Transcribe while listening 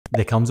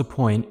There comes a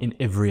point in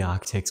every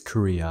architect's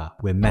career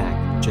where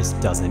Mac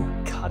just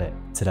doesn't cut it.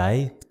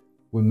 Today,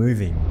 we're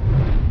moving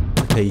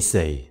to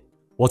PC.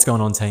 What's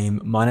going on,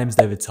 team? My name is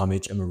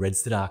Tomic. I'm a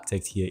registered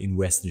architect here in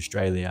Western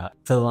Australia.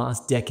 For the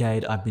last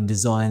decade, I've been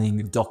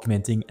designing,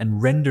 documenting,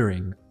 and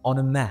rendering on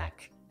a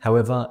Mac.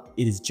 However,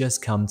 it has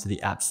just come to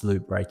the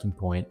absolute breaking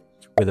point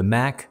where the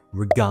Mac,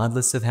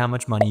 regardless of how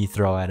much money you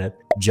throw at it,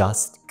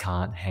 just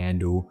can't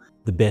handle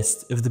the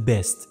best of the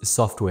best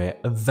software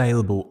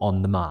available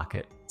on the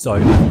market. So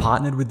I've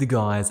partnered with the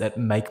guys at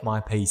Make My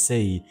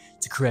PC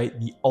to create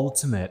the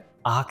ultimate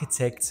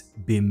architect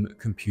BIM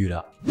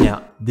computer.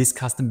 Now, this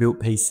custom built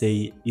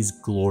PC is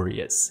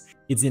glorious.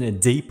 It's in a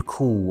deep,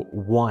 cool,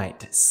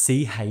 white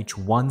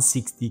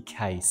CH160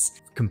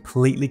 case,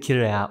 completely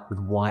kitted out with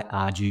white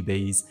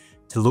RGBs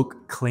to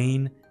look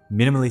clean,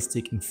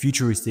 minimalistic, and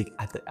futuristic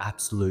at the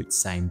absolute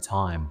same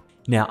time.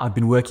 Now, I've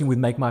been working with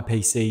Make My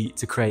PC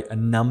to create a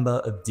number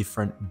of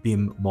different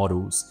BIM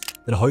models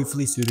that are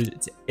hopefully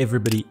suited to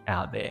everybody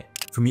out there.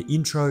 From your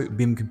intro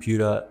BIM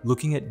computer,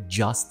 looking at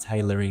just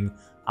tailoring,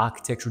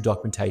 architectural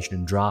documentation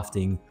and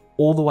drafting,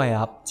 all the way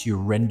up to your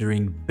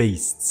rendering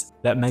beasts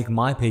that make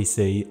my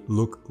PC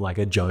look like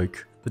a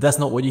joke. But that's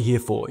not what you're here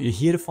for. You're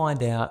here to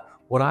find out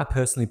what I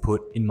personally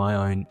put in my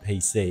own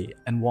PC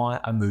and why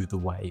I moved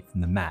away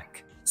from the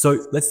Mac.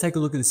 So let's take a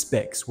look at the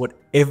specs, what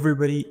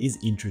everybody is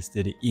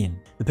interested in.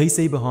 The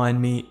PC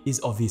behind me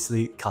is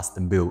obviously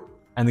custom built,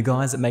 and the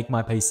guys that Make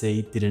My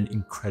PC did an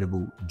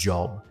incredible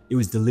job. It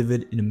was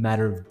delivered in a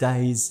matter of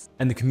days,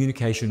 and the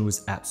communication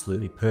was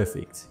absolutely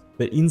perfect.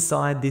 But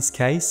inside this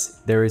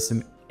case, there is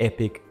some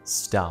epic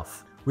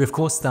stuff. We of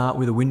course start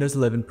with a Windows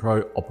 11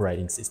 Pro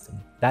operating system.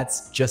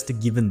 That's just a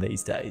given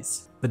these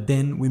days. But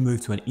then we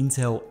move to an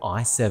Intel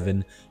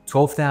i7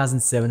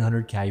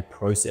 12700K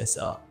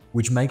processor,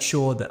 which makes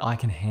sure that I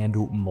can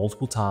handle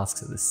multiple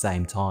tasks at the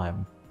same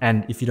time.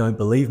 And if you don't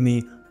believe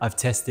me, I've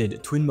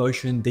tested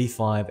Twinmotion,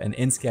 D5, and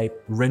Enscape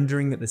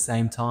rendering at the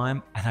same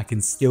time, and I can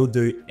still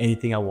do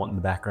anything I want in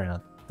the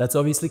background. That's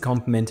obviously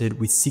complemented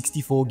with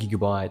 64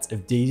 gigabytes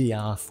of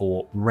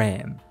DDR4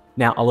 RAM.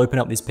 Now I'll open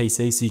up this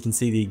PC so you can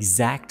see the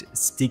exact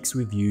sticks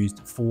we've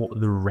used for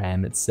the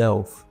RAM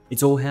itself.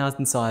 It's all housed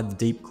inside the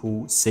deep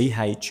cool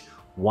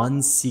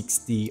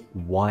CH160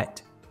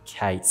 white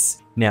case.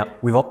 Now,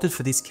 we've opted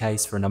for this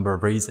case for a number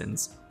of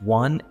reasons.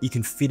 One, you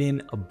can fit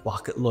in a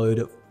bucket load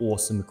of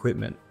awesome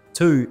equipment.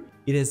 Two,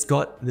 it has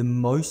got the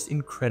most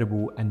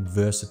incredible and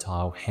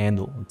versatile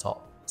handle on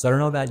top. So I don't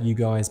know about you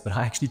guys, but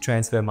I actually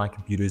transfer my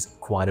computers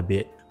quite a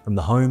bit. From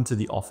the home to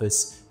the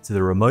office, to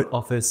the remote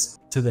office,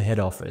 to the head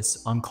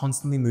office. I'm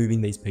constantly moving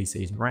these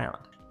PCs around.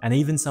 And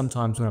even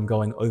sometimes when I'm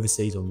going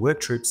overseas on work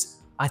trips,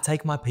 I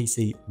take my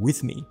PC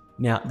with me.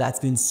 Now, that's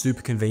been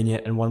super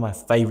convenient and one of my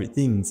favorite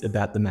things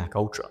about the Mac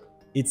Ultra.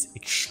 It's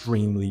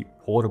extremely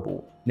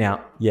portable.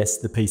 Now, yes,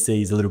 the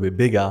PC is a little bit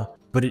bigger,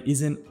 but it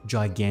isn't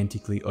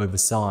gigantically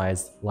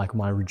oversized like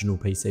my original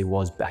PC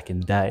was back in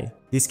the day.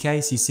 This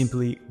case, you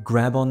simply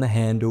grab on the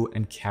handle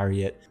and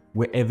carry it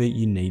wherever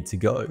you need to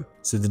go.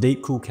 So the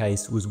deep cool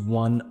case was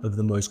one of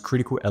the most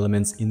critical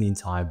elements in the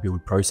entire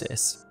build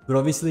process. But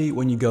obviously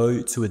when you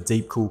go to a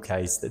deep cool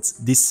case that's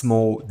this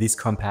small, this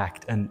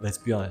compact, and let's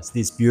be honest,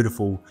 this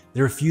beautiful,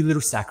 there are a few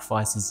little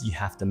sacrifices you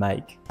have to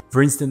make.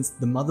 For instance,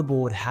 the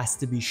motherboard has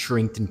to be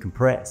shrinked and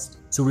compressed.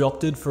 So we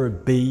opted for a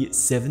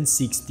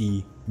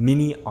B760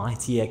 mini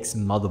ITX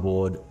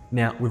motherboard.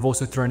 Now we've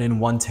also thrown in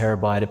 1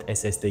 terabyte of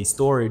SSD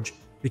storage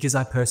because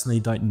I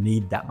personally don't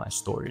need that much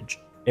storage.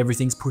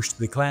 Everything's pushed to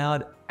the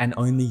cloud and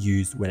only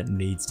used when it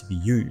needs to be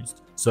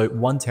used. So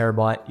 1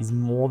 terabyte is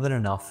more than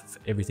enough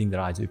for everything that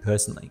I do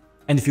personally.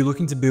 And if you're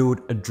looking to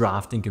build a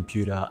drafting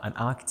computer, an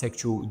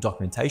architectural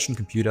documentation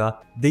computer,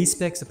 these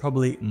specs are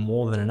probably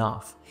more than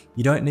enough.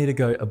 You don't need to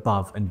go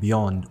above and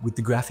beyond with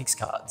the graphics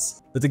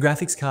cards. But the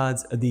graphics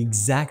cards are the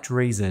exact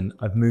reason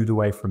I've moved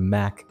away from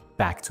Mac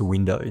back to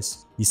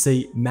Windows. You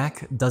see,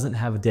 Mac doesn't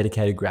have a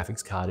dedicated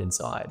graphics card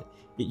inside.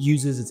 It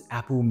uses its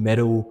Apple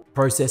Metal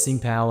processing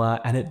power,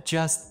 and it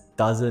just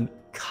doesn't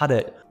cut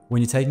it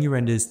when you're taking your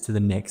renders to the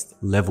next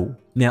level.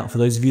 Now, for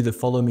those of you that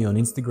follow me on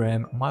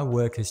Instagram, my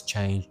work has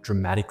changed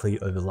dramatically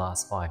over the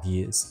last 5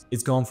 years.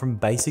 It's gone from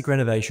basic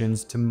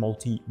renovations to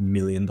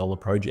multi-million-dollar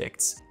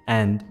projects,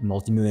 and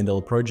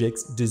multi-million-dollar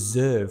projects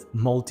deserve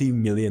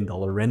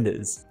multi-million-dollar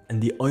renders.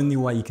 And the only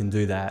way you can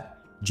do that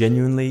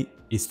genuinely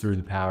is through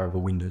the power of a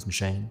Windows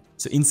machine.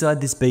 So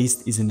inside this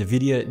beast is a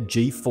NVIDIA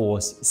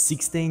GeForce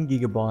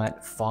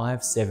 16GB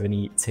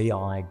 570 Ti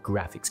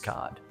graphics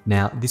card.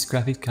 Now, this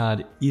graphics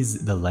card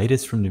is the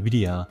latest from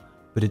NVIDIA,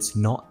 but it's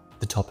not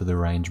the top of the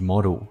range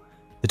model.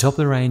 The top of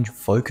the range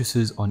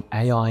focuses on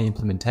AI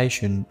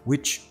implementation,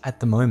 which at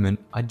the moment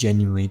I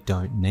genuinely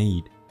don't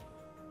need.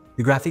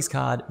 The graphics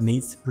card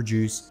needs to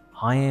produce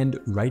high-end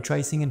ray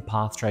tracing and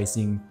path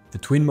tracing, the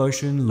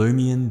Twinmotion,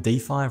 Lumion,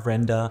 D5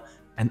 render,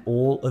 and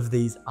all of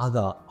these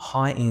other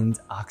high-end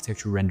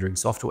architectural rendering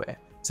software.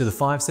 So the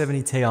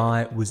 570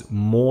 Ti was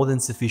more than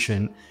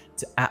sufficient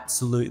to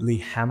absolutely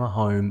hammer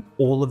home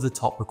all of the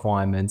top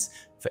requirements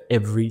for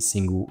every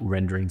single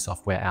rendering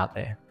software out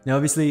there. Now,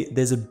 obviously,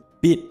 there's a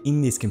bit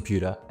in this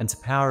computer, and to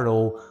power it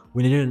all,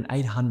 we needed an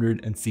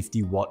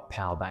 850 watt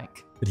power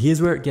bank. But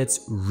here's where it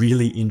gets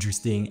really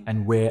interesting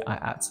and where I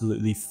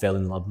absolutely fell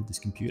in love with this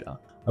computer.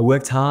 I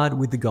worked hard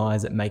with the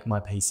guys that make my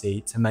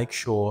PC to make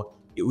sure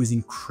it was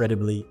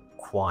incredibly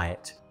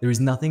quiet. There is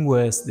nothing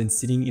worse than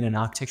sitting in an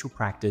architectural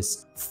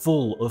practice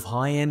full of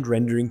high-end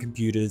rendering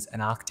computers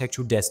and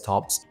architectural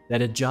desktops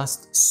that are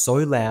just so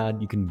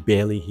loud you can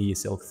barely hear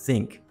yourself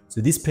think.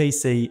 So this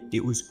PC,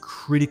 it was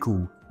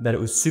critical that it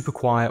was super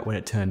quiet when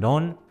it turned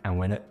on and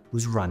when it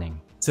was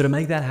running. So to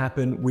make that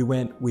happen, we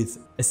went with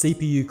a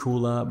CPU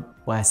cooler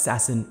by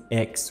Assassin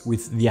X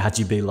with the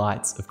RGB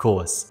lights, of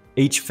course.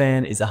 Each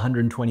fan is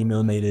 120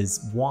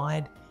 millimeters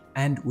wide,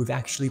 and we've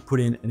actually put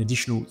in an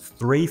additional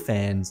 3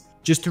 fans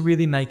just to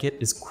really make it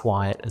as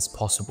quiet as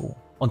possible.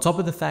 On top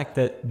of the fact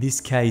that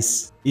this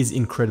case is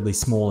incredibly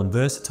small and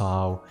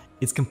versatile,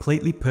 it's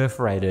completely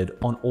perforated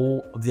on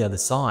all of the other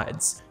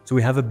sides. So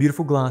we have a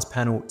beautiful glass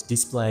panel to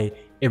display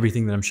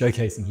everything that I'm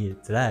showcasing here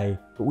today,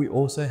 but we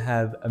also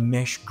have a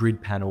mesh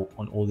grid panel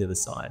on all the other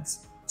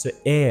sides. So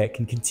air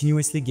can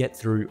continuously get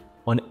through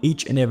on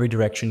each and every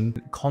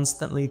direction,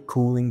 constantly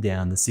cooling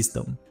down the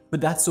system.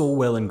 But that's all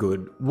well and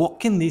good. What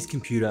can this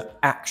computer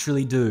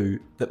actually do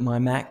that my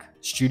Mac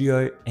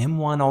Studio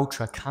M1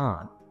 Ultra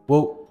can't?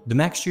 Well, the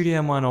Mac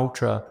Studio M1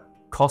 Ultra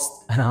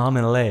costs an arm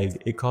and a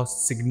leg. It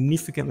costs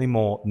significantly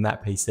more than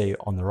that PC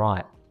on the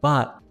right,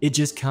 but it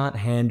just can't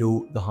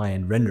handle the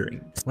high-end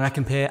rendering. When I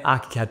compare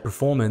ArchiCAD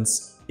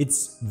performance,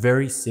 it's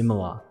very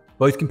similar.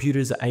 Both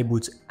computers are able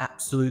to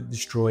absolutely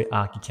destroy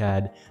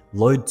ArchiCAD,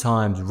 load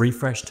times,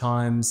 refresh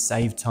times,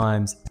 save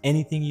times,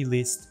 anything you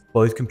list,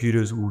 both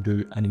computers will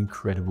do an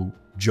incredible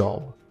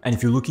job. And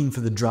if you're looking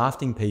for the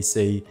drafting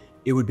PC,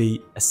 it would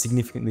be a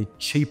significantly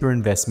cheaper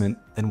investment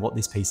than what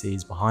this PC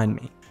is behind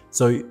me.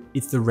 So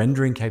it's the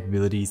rendering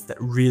capabilities that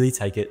really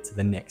take it to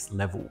the next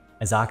level.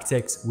 As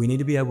architects, we need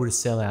to be able to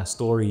sell our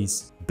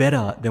stories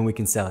better than we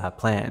can sell our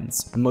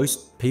plans. And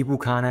most people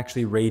can't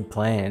actually read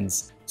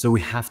plans, so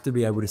we have to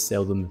be able to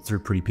sell them through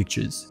pretty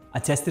pictures. I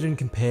tested and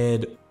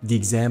compared the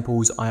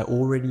examples I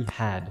already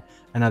had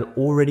and I'd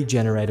already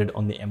generated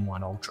on the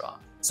M1 Ultra.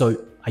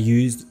 So I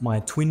used my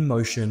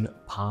Twinmotion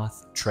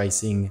path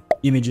tracing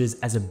images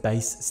as a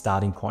base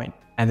starting point.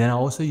 And then I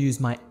also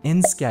used my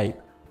Enscape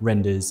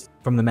renders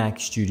from the Mac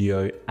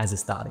Studio as a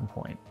starting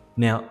point.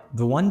 Now,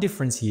 the one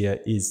difference here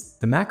is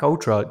the Mac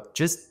Ultra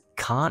just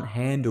can't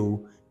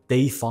handle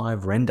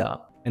D5 render.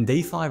 And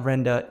D5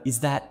 render is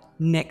that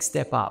next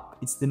step up.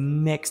 It's the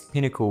next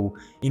pinnacle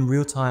in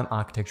real-time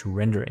architectural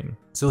rendering.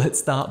 So let's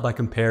start by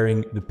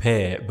comparing the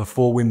pair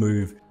before we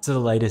move to the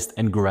latest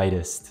and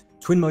greatest.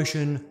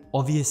 Twinmotion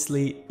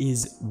obviously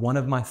is one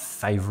of my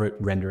favorite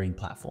rendering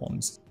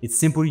platforms. It's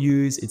simple to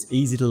use, it's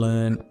easy to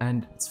learn,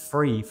 and it's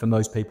free for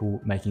most people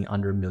making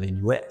under $1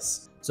 million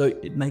US. So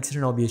it makes it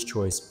an obvious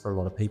choice for a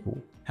lot of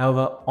people.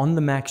 However, on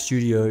the Mac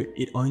Studio,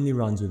 it only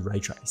runs with ray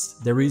trace.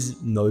 There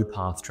is no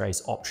path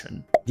trace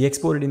option. The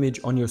exported image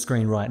on your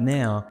screen right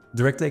now,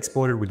 directly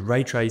exported with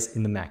ray trace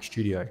in the Mac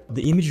Studio.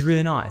 The image is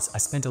really nice. I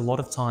spent a lot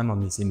of time on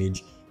this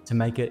image to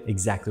make it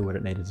exactly what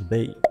it needed to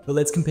be. But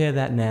let's compare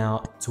that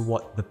now to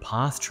what the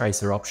path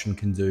tracer option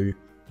can do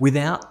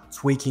without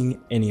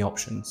tweaking any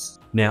options.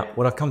 Now,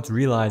 what I've come to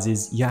realize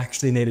is you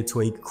actually need to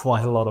tweak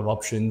quite a lot of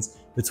options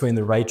between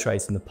the ray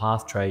trace and the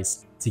path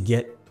trace to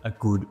get a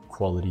good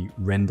quality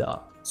render.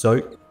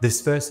 So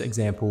this first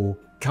example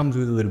comes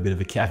with a little bit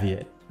of a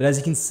caveat. But as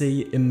you can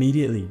see,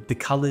 immediately the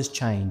colors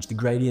change, the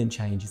gradient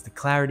changes, the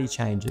clarity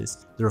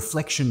changes, the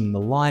reflection, the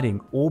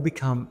lighting all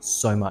become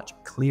so much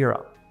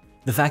clearer.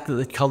 The fact that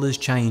the colors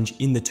change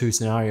in the two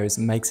scenarios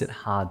makes it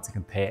hard to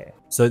compare.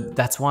 So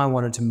that's why I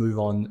wanted to move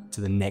on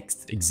to the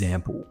next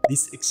example.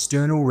 This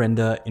external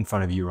render in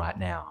front of you right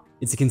now.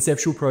 It's a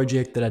conceptual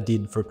project that I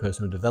did for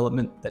personal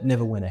development that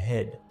never went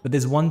ahead. But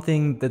there's one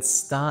thing that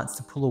starts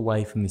to pull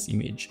away from this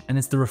image, and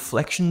it's the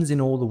reflections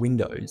in all the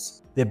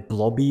windows. They're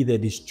blobby, they're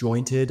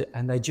disjointed,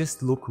 and they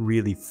just look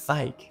really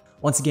fake.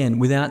 Once again,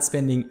 without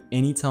spending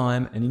any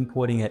time and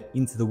importing it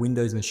into the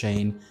Windows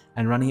machine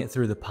and running it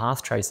through the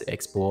path tracer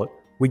export,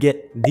 we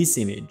get this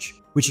image,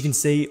 which you can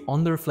see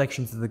on the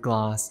reflections of the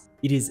glass.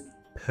 It is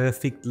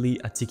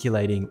perfectly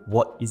articulating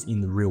what is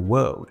in the real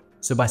world.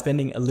 So by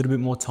spending a little bit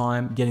more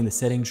time getting the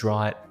settings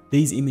right,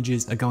 these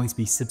images are going to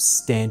be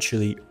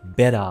substantially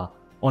better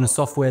on a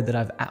software that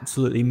I've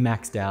absolutely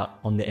maxed out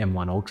on the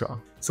M1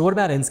 Ultra. So what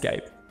about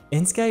Enscape?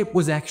 Enscape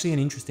was actually an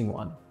interesting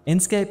one.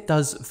 Enscape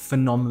does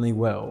phenomenally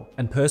well,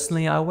 and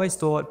personally I always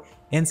thought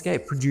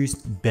Enscape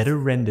produced better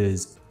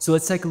renders. So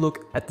let's take a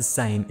look at the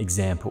same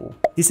example.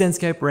 This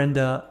Enscape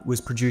render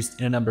was produced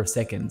in a number of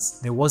seconds.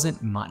 There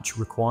wasn't much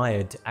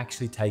required to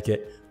actually take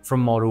it from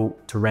model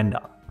to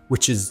render,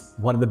 which is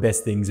one of the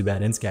best things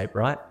about Enscape,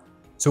 right?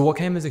 So what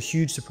came as a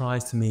huge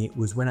surprise to me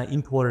was when I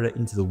imported it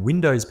into the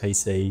Windows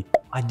PC,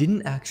 I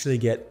didn't actually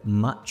get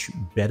much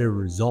better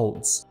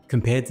results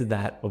compared to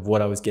that of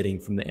what I was getting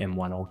from the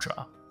M1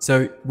 Ultra.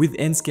 So with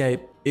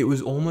Enscape, it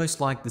was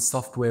almost like the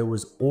software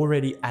was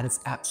already at its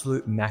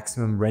absolute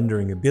maximum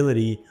rendering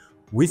ability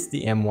with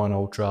the M1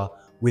 Ultra,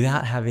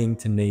 without having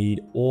to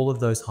need all of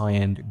those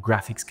high-end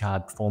graphics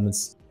card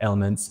performance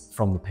elements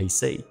from the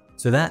PC.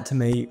 So that to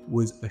me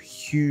was a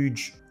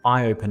huge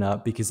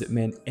eye-opener because it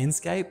meant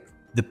Enscape,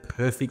 the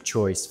perfect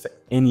choice for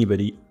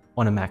anybody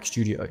on a Mac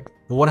Studio.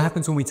 But what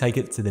happens when we take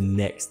it to the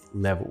next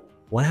level?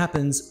 What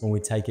happens when we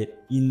take it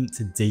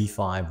into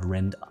D5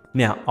 render?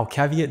 Now, I'll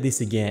caveat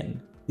this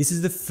again. This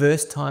is the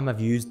first time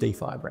I've used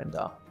D5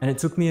 render, and it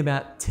took me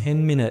about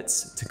 10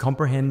 minutes to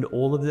comprehend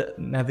all of the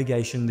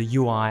navigation, the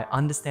UI,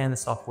 understand the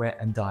software,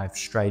 and dive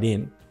straight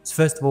in. So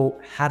first of all,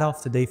 hat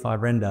off to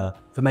D5 render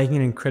for making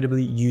an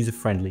incredibly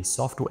user-friendly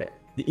software.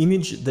 The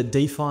image that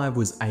D5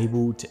 was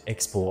able to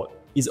export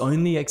is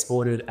only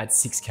exported at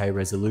 6K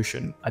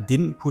resolution. I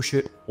didn't push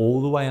it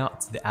all the way up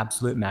to the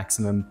absolute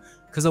maximum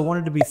because I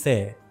wanted to be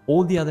fair.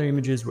 All the other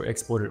images were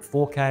exported at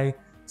 4K,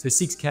 so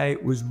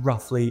 6K was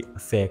roughly a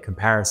fair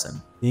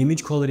comparison. The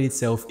image quality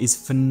itself is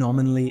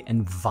phenomenally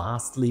and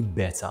vastly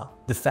better.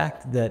 The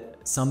fact that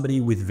somebody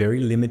with very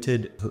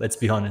limited, let's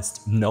be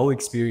honest, no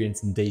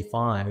experience in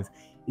D5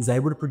 is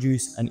able to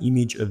produce an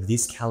image of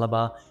this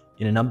caliber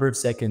in a number of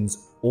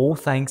seconds, all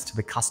thanks to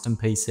the custom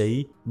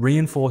PC,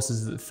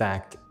 reinforces the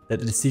fact that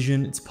the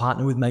decision to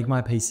partner with Make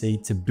My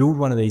PC to build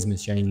one of these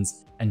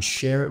machines and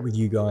share it with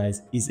you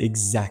guys is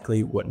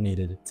exactly what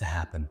needed to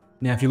happen.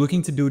 Now, if you're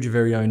looking to build your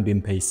very own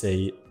BIM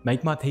PC,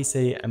 Make My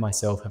PC and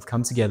myself have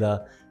come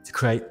together to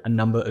create a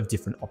number of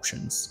different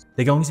options.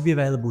 They're going to be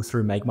available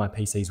through Make My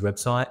PC's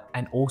website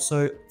and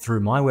also through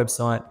my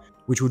website,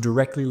 which will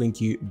directly link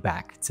you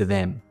back to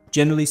them.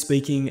 Generally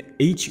speaking,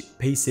 each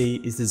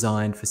PC is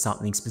designed for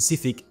something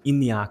specific in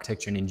the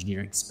architecture and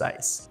engineering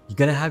space. You're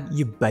going to have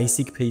your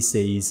basic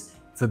PCs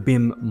for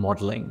BIM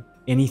modeling.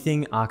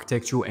 Anything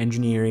architectural,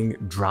 engineering,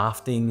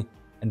 drafting,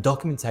 and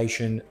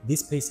documentation,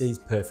 this PC is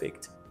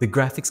perfect. The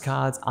graphics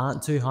cards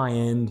aren't too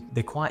high-end,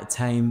 they're quite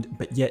tamed,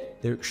 but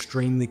yet they're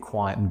extremely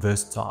quiet and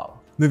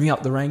versatile. Moving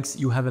up the ranks,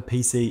 you'll have a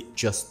PC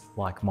just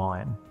like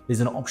mine.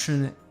 There's an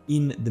option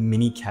in the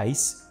mini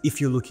case if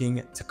you're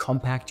looking to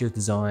compact your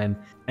design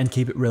and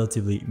keep it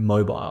relatively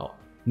mobile.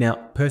 Now,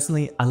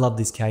 personally, I love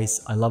this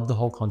case. I love the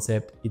whole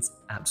concept. It's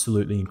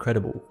absolutely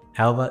incredible.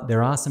 However,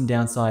 there are some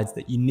downsides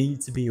that you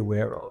need to be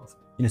aware of.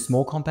 In a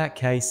small compact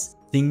case,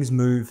 things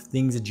move,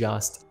 things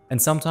adjust,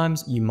 and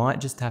sometimes you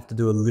might just have to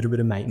do a little bit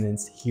of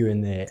maintenance here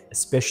and there,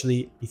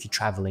 especially if you're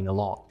traveling a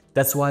lot.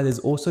 That's why there's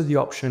also the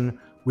option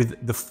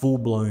with the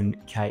full-blown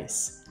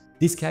case.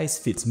 This case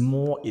fits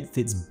more, it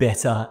fits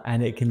better,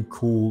 and it can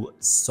cool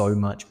so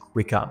much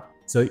quicker.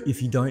 So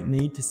if you don't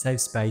need to save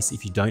space,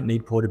 if you don't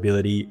need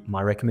portability,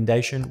 my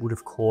recommendation would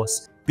of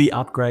course be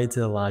upgrade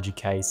to the larger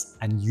case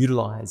and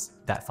utilize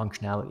that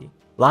functionality.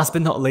 Last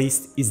but not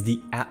least is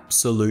the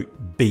absolute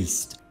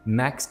beast,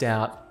 maxed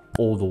out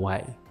all the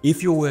way.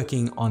 If you're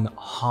working on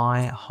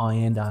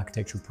high-end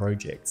architectural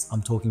projects,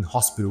 I'm talking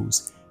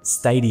hospitals,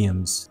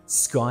 stadiums,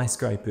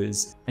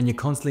 skyscrapers, and you're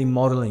constantly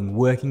modeling,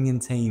 working in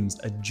teams,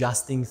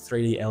 adjusting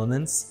 3D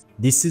elements,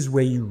 this is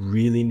where you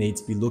really need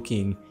to be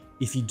looking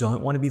if you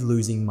don't want to be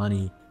losing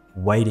money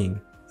waiting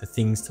for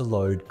things to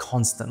load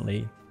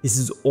constantly. This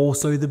is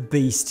also the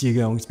beast you're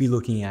going to be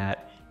looking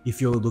at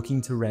if you're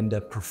looking to render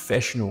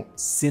professional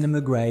cinema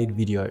grade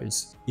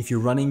videos. If you're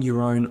running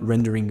your own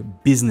rendering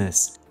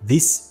business,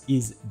 this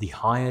is the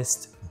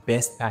highest,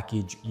 best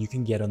package you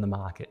can get on the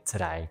market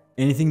today.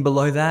 Anything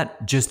below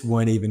that just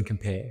won't even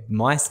compare.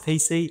 My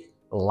PC,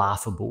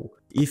 laughable.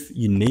 If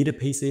you need a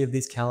PC of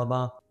this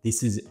caliber,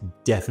 this is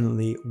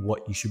definitely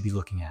what you should be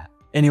looking at.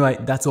 Anyway,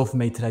 that's all for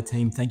me today,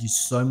 team. Thank you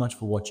so much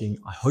for watching.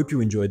 I hope you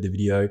enjoyed the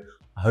video.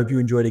 I hope you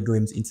enjoyed a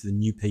glimpse into the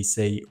new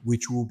PC,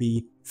 which will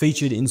be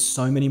featured in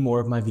so many more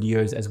of my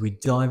videos as we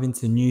dive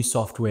into new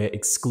software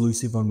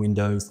exclusive on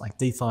Windows like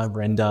D5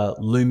 Render,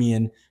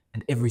 Lumion,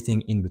 and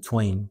everything in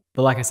between.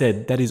 But like I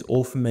said, that is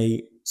all for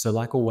me. So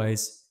like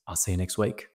always, I'll see you next week.